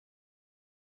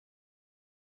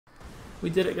We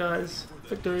did it, guys.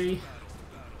 Victory.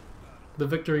 The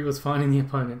victory was finding the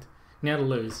opponent. Now to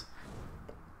lose.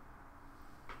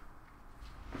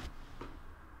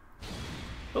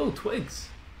 Oh, Twygs.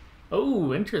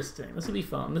 Oh, interesting. This will be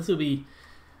fun. This will be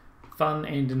fun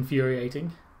and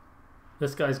infuriating.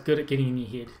 This guy's good at getting in your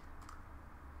head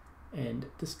and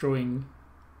destroying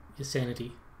your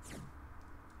sanity.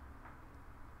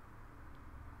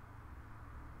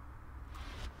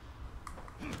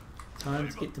 Time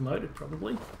to get demoted,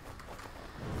 probably.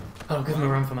 I'll give him a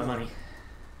run for my money.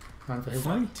 Run for his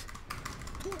money.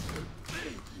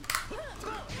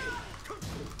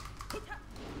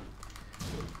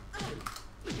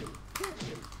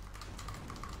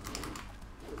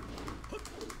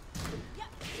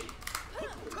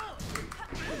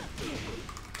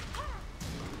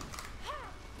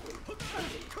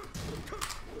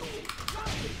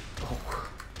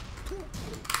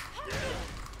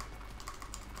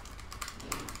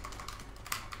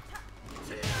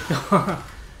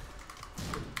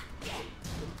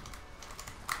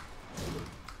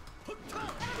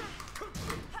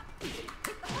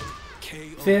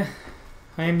 Fair.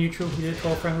 I am neutral. You did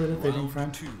 12 frame with a 13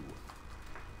 frame.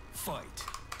 Fight.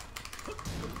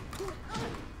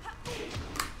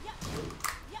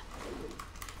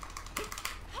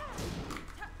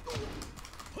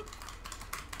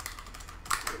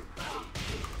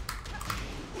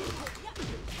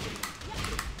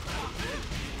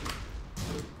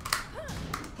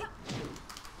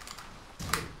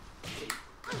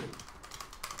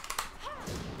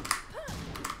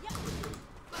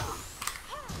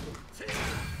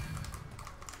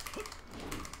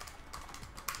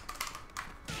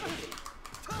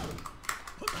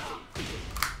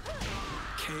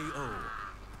 KO.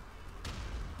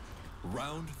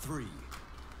 Round 3.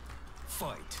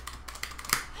 Fight.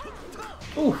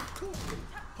 Oof.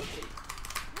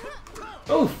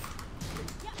 Oof.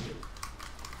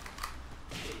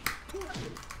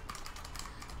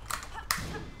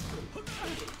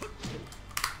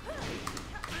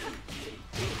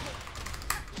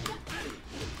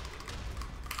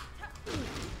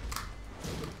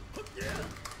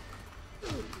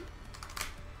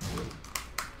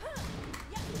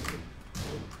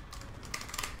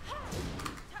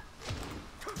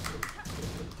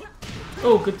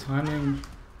 Oh, good timing.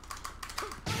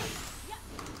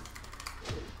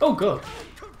 Oh, God.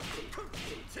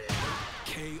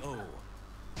 KO.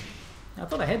 I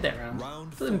thought I had that round.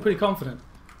 Round Feeling pretty confident.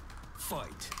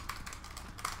 Fight.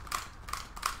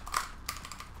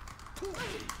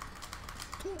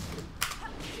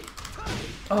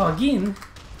 Oh, again?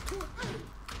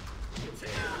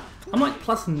 I'm like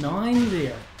 +9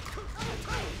 there.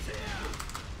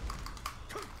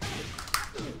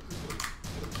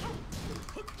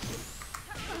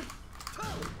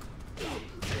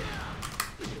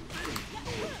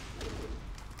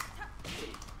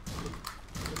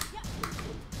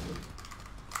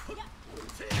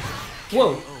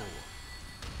 Whoa!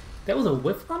 That was a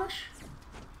whiff punish?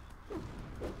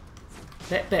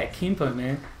 That back Kempo,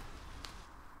 man.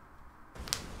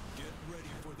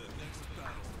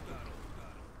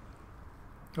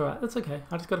 Alright, that's okay.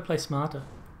 I just gotta play smarter.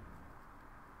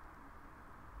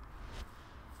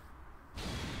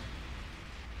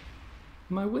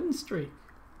 My win streak.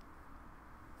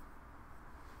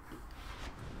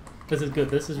 This is good.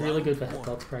 This is really good for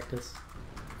hitbox practice.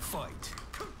 Fight.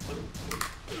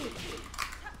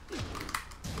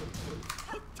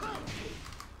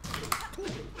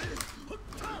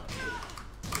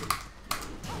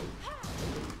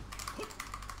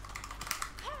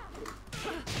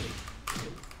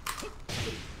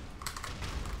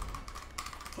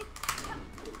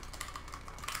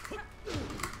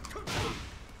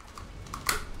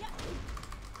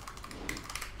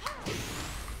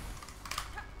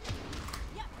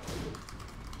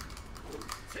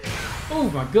 Oh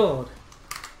my god!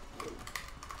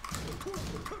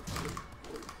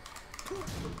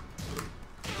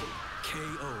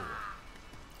 KO.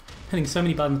 Hitting so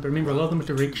many buttons, but remember a lot of them are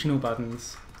directional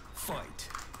buttons. Fight.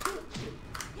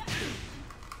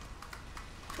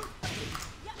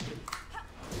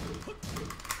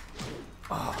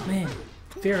 Oh man,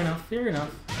 fair enough, fair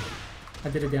enough. I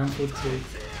did a down forward too.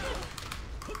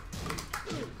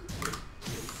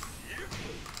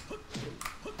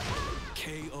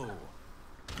 KO.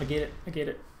 I get it, I get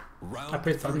it. Round I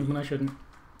pressed buttons when I shouldn't.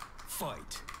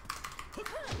 Fight.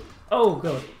 Oh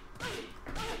god.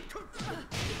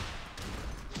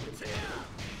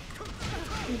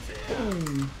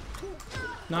 Boom.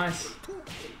 Nice.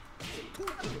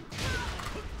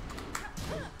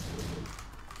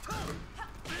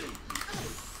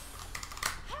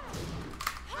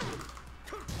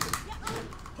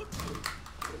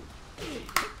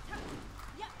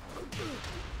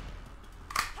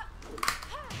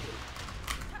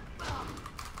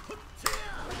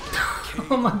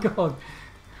 Oh my god.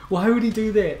 Why would he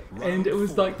do that? And it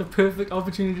was like the perfect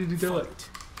opportunity to do it.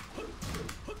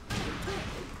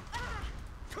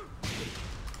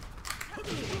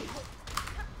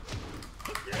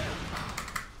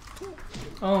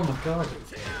 Oh my god.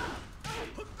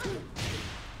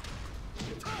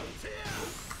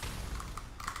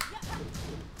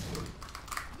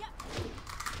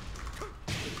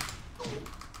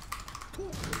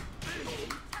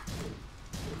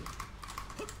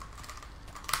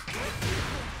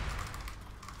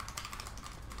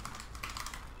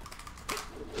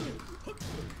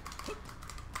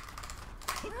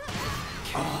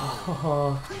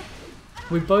 Oh,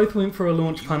 we both went for a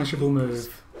launch punishable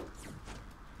move.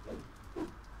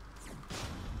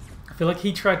 I feel like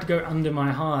he tried to go under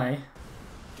my high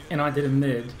and I did a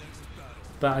mid,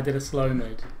 but I did a slow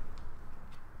mid.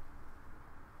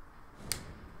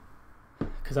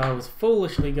 Because I was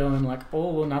foolishly going like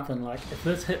all or nothing, like if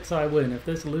this hits I win, if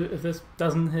this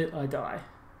doesn't hit I die.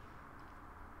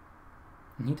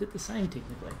 And he did the same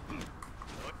technically.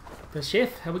 But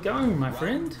Chef, how we going, my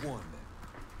friend? Round 1.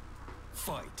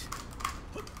 Fight.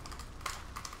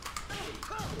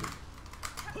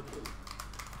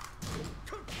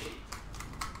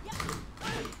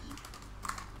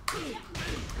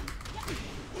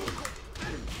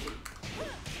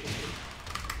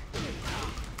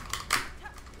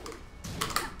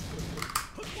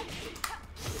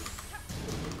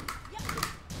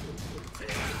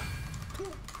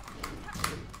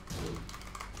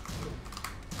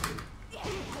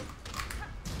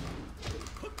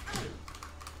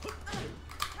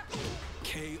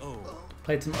 KO.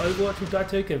 Played some Overwatch with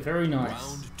Daituka, very nice.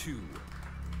 Round 2.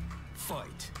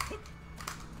 Fight.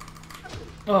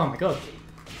 Oh my god.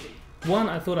 One,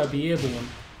 I thought I'd be airborne,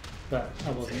 but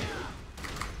I wasn't.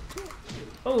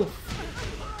 Oh.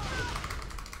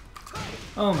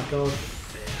 Oh my god.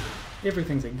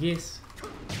 Everything's a guess.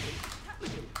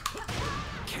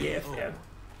 Yeah, fair.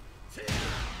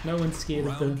 No one's scared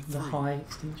of the high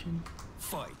extension.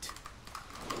 Fight.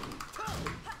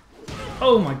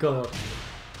 Oh my god.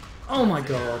 Oh my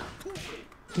god.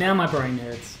 Now my brain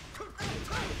hurts.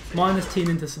 -10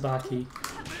 into Sabaki.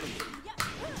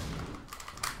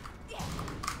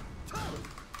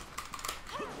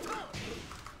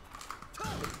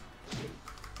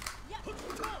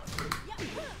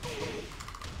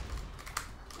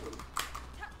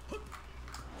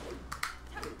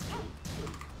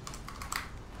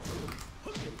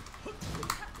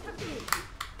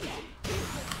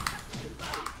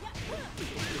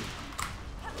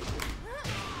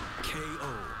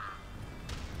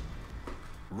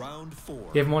 Round 4.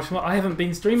 You haven't watched I haven't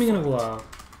been streaming in a while.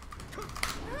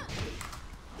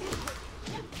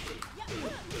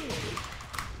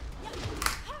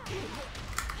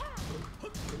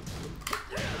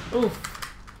 Oof.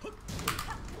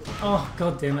 Oh,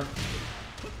 god damn it.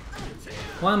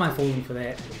 Why am I falling for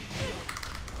that?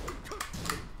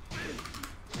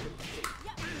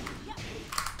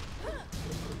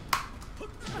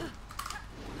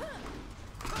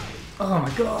 Oh my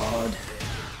god.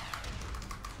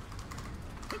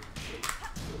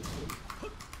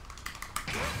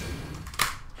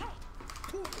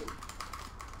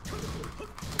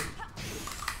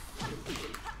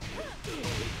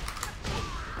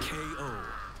 KO.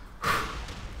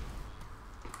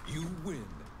 You win.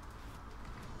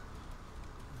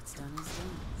 What's done is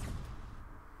done.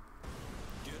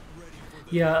 Get ready for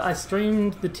the Yeah, I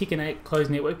streamed the Tekken 8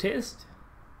 closed network test.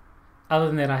 Other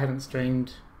than that, I haven't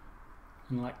streamed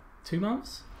in like 2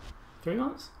 months? 3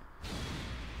 months?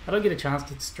 I don't get a chance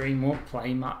to stream or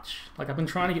play much. Like, I've been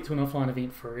trying to get to an offline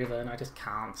event forever and I just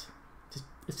can't.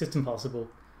 It's just impossible.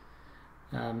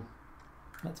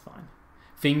 That's fine.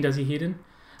 Feng does your hidden.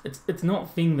 It's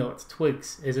not Feng though, it's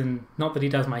Twygs. As in, not that he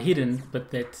does my hidden,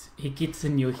 but that he gets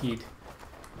in your head.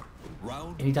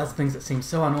 round. And he does things that seem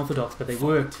so unorthodox, but they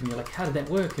worked. And you're like, how did that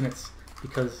work? And it's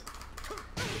because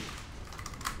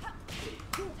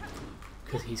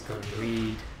he's got to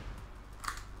read.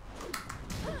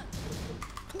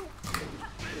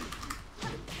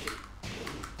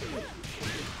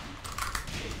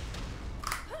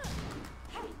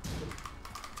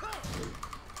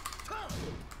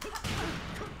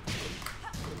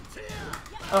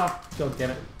 Oh, god damn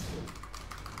it.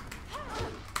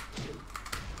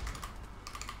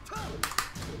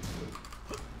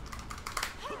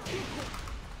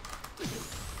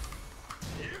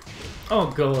 Oh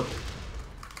god.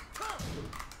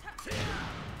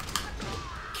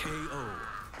 KO.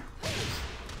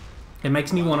 It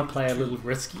makes me want to play a little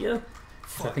riskier.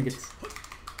 So I think it's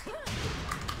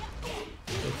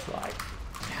like,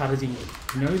 how does he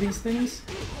know these things?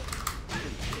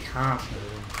 He can't know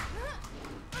them.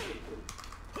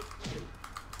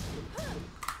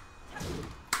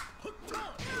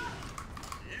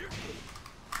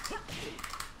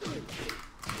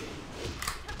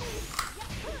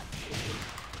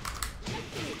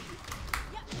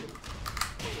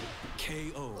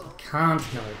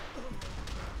 can't know.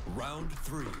 Round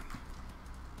 3.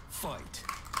 Fight.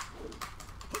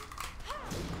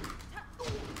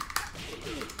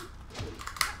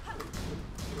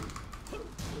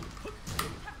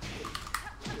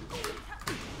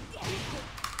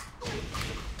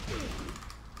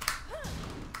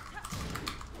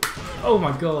 Oh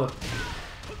my god.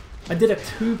 I did a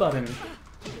 2 button.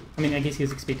 I mean, I guess he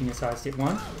was expecting a side step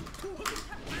 1.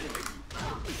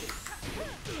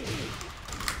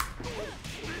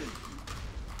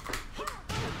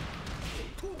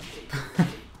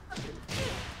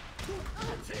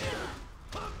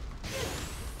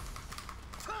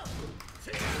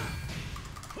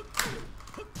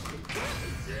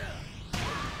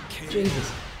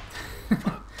 Jesus.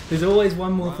 There's always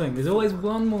one more thing. There's always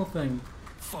one more thing.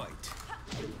 Fight.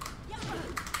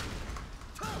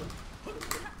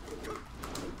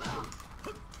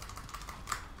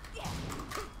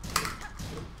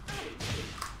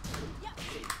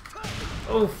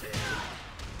 Oh.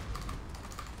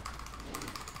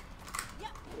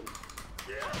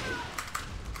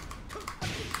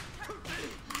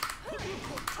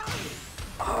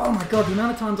 Oh my god, the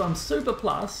amount of times I'm super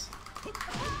plus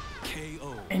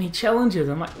KO. and he challenges,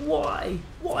 I'm like, why?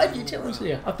 Why did you challenge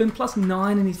there? I've been plus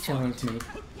 9 and he's challenged me.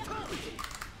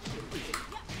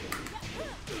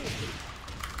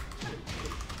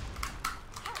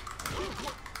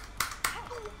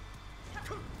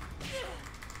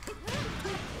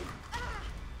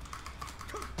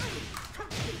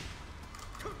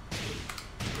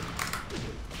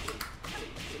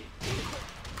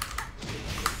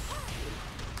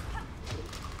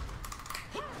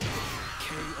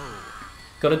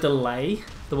 Got to delay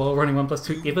the while running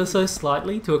 1+2 ever so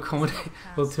slightly to accommodate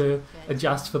or to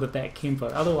adjust for the back tempo.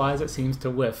 Otherwise, it seems to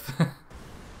whiff. Get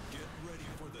ready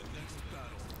for the next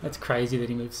battle. That's crazy that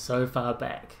he moves so far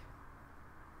back.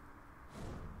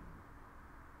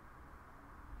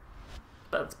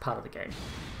 But it's part of the game,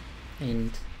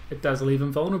 and it does leave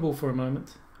him vulnerable for a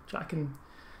moment, which I can,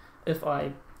 if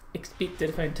I expect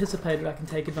it, if I anticipate it, I can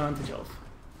take advantage of.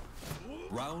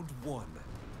 Round 1.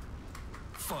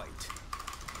 Fight.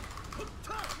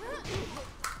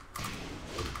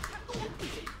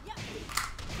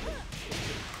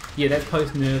 Yeah, that's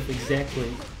post nerf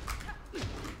exactly.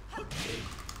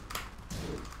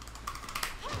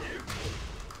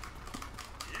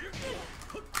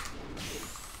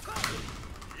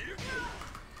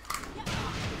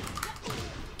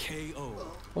 KO.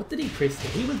 What did he press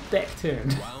there? He was back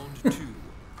turned. Round 2.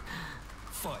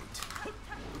 Fight.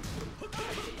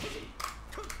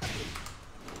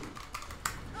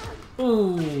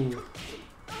 Ooh.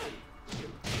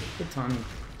 Good timing.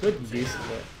 Good use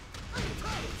of it.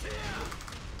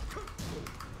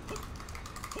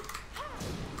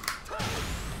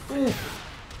 Ooh.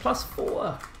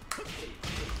 +4.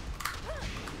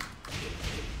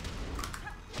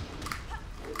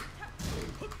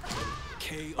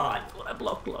 KO. Oh, I thought I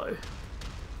blocked low.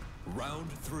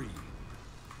 Round 3.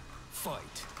 Fight.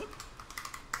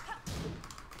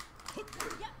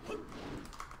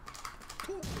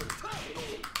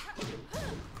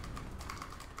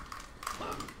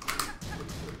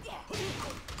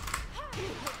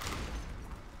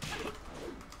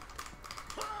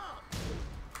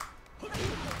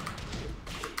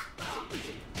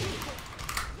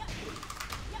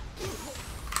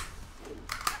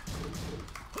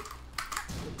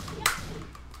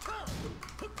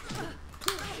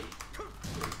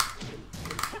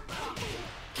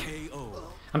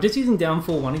 KO. I'm just using down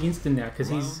 4-1 against him now because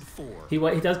Round he's 4.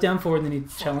 he does down 4 and then he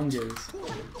challenges.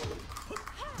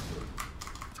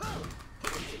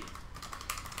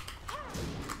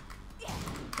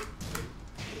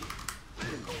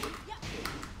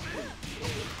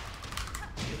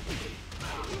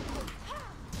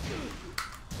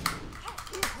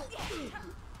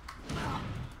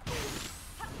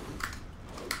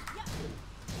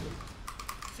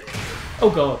 Oh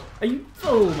god, are you?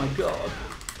 Oh my god.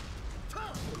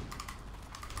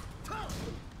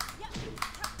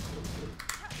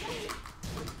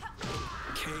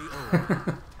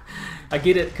 KO. I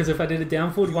get it, because if I did a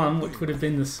down forward 1, which would have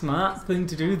been the smart thing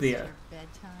to do there,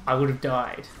 I would have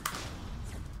died.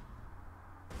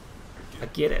 I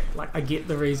get it, like I get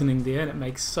the reasoning there, and it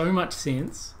makes so much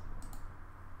sense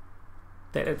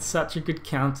that it's such a good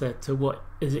counter to what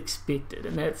is expected,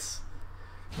 and that's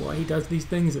why he does these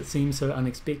things that seem so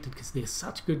unexpected, because they're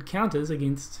such good counters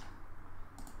against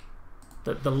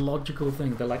the logical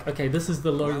thing. They're like, okay, this is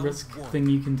the low risk thing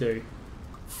you can do.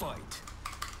 Fight.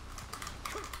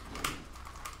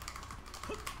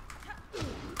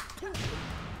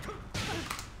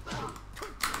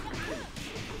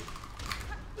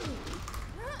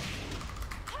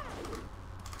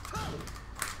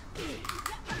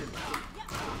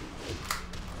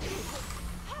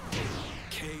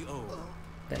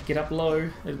 get up low.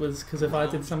 It was because if I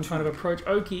did some kind of approach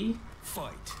oki.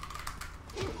 Fight.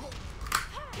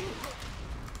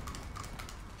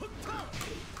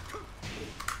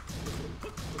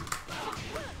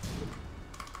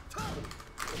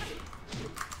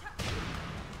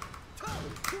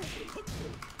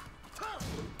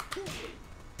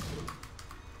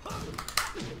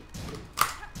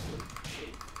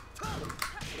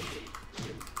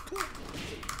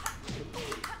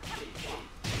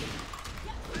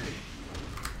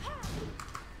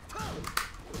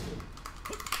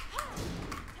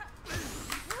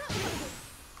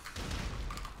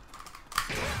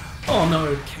 Oh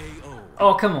no! KO.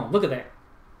 Oh come on! Look at that!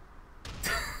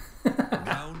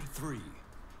 Round 3.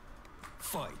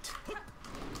 Fight.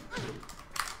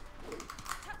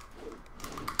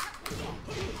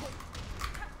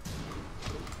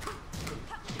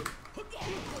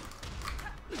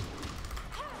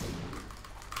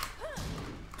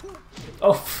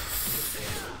 Oh.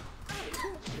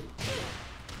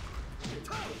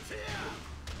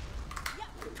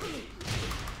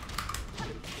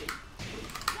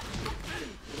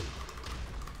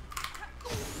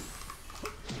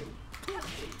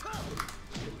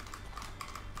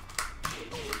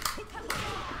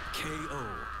 KO.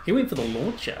 He went for the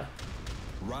launcher.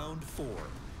 Round 4.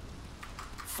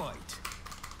 Fight.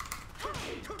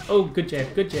 Oh, good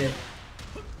jab, good jab.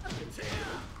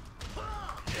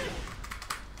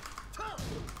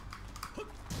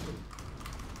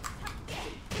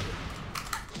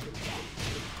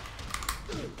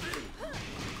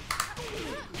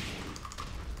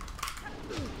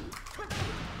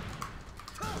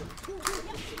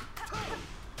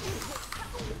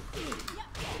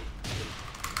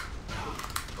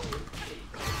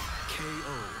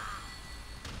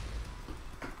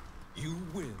 You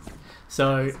win.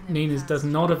 So, Nina's does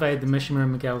not evade the Mishima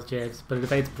and Miguel's jabs, but it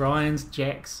evades Brian's,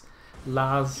 Jack's,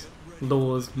 Lars,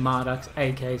 Law's, Marduk's,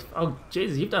 AK's. Oh,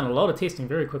 Jesus, you've done a lot of testing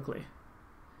very quickly.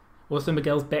 Also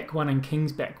Miguel's back one and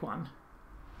King's back one.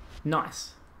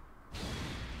 Nice.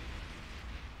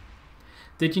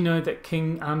 Did you know that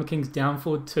Armor King's down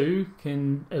forward 2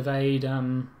 can evade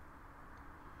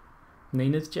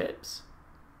Nina's jabs?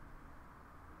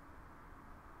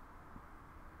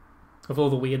 Of all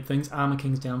the weird things, Armor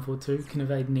King's down forward 2 can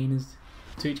evade Nina's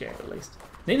 2 jab at least.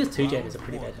 Nina's 2 jab is a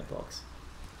pretty bad hitbox.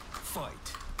 Fight.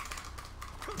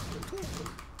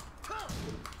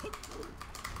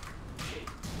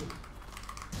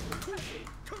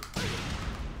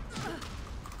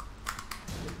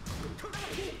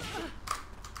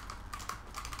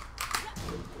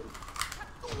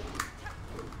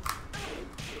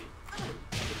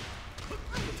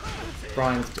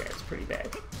 Brian's jab's pretty bad.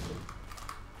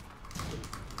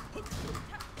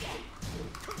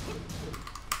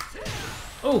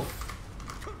 Oh!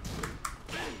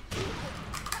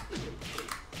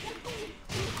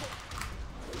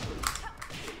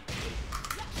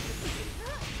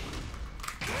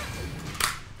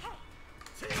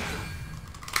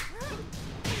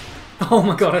 Oh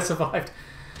my god, I survived.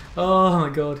 Oh my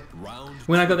god.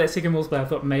 When I got that second wall split, I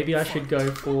thought maybe I should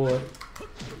go for...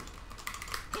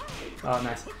 Oh,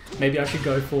 nice. Maybe I should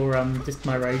go for just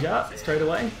my rage art straight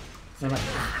away. And I'm like,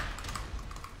 ah.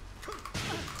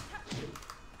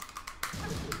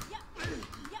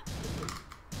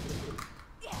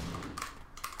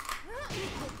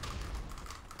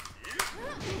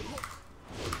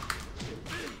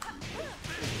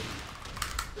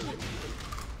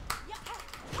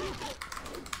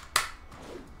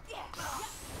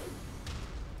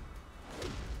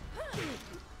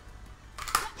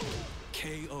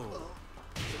 KO.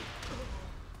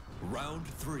 Round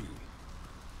 3.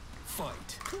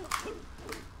 Fight.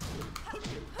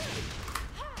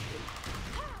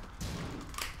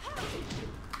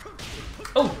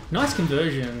 Oh, nice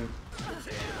conversion.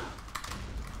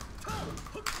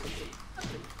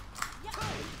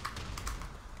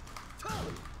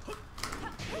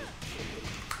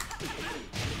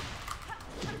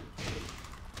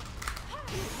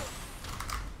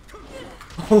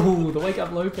 Oh, the wake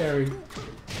up low parry.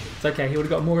 It's okay, he would have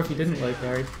got more if he didn't low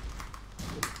parry.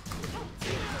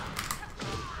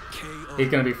 He's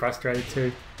going to be frustrated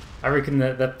too. I reckon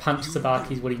the punch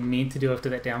Sabaki is what he meant to do after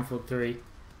that down forward 3.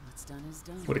 What's done is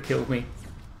done. Would have killed me.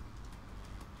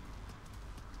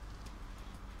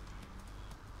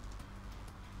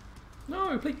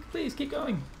 No, please keep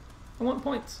going. I want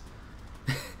points.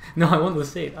 No, I want the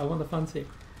set. I want the fun set.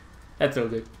 That's all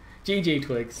good. GG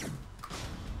Twygs.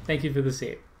 Thank you for the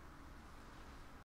set.